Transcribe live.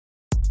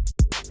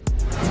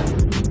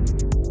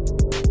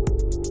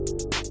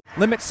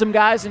limit some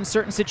guys in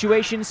certain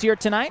situations here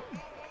tonight.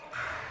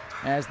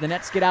 As the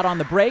Nets get out on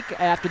the break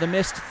after the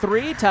missed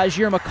three,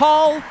 Tahjere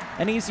McCall,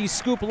 an easy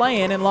scoop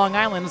lay-in, and Long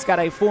Island's got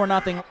a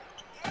 4-0.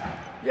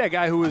 Yeah, a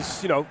guy who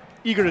was,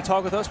 eager to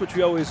talk with us, which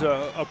we always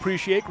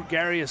appreciate.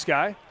 Gregarious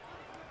guy.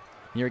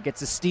 Here it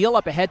gets a steal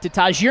up ahead to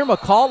Tahjere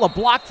McCall, a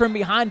block from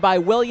behind by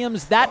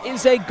Williams. That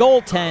is a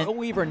goaltend.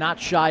 Weaver not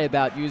shy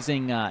about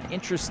using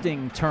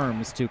interesting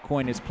terms to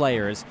coin his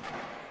players.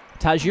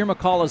 Tahjere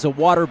McCall is a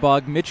water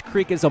bug. Mitch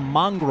Creek is a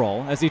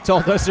mongrel, as he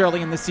told us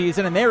early in the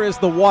season. And there is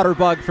the water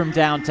bug from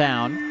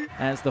downtown.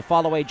 As the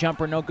follow-away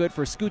jumper no good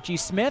for Scoochie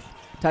Smith.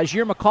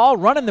 Tahjere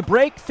McCall running the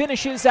break,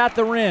 finishes at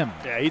the rim.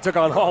 Yeah, he took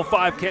on all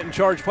 5 Canton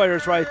Charge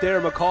players right there.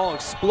 McCall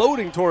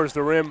exploding towards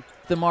the rim.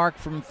 The mark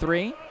from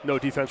 3. No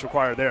defense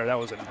required there. That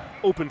was an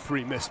open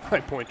 3 missed by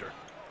Pointer.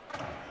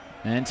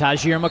 And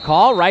Tahjere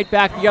McCall right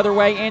back the other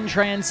way in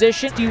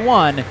transition.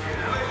 51.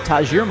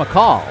 Tahjere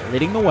McCall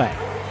leading the way.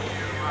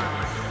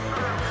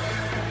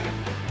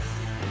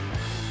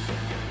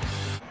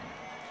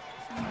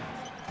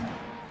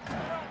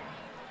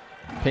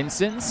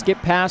 Pinson, skip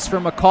pass for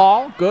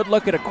McCall. Good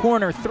look at a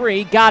corner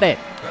 3. Got it.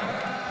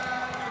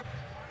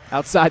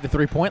 Outside the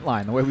three-point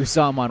line, the way we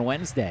saw him on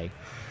Wednesday.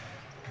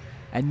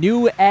 A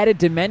new added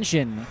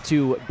dimension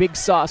to Big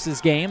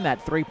Sauce's game,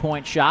 that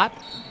three-point shot.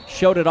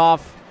 Showed it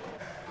off.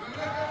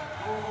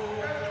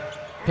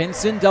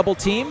 Pinson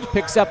double-teamed,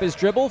 picks up his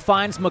dribble,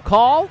 finds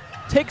McCall,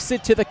 takes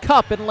it to the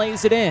cup and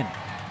lays it in.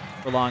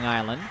 For Long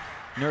Island,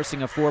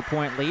 nursing a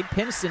 4-point lead.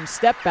 Pinson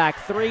step back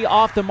 3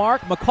 off the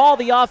mark. McCall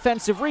the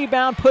offensive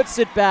rebound, puts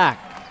it back.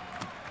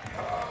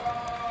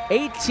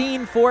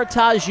 18 for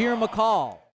Tahjere McCall.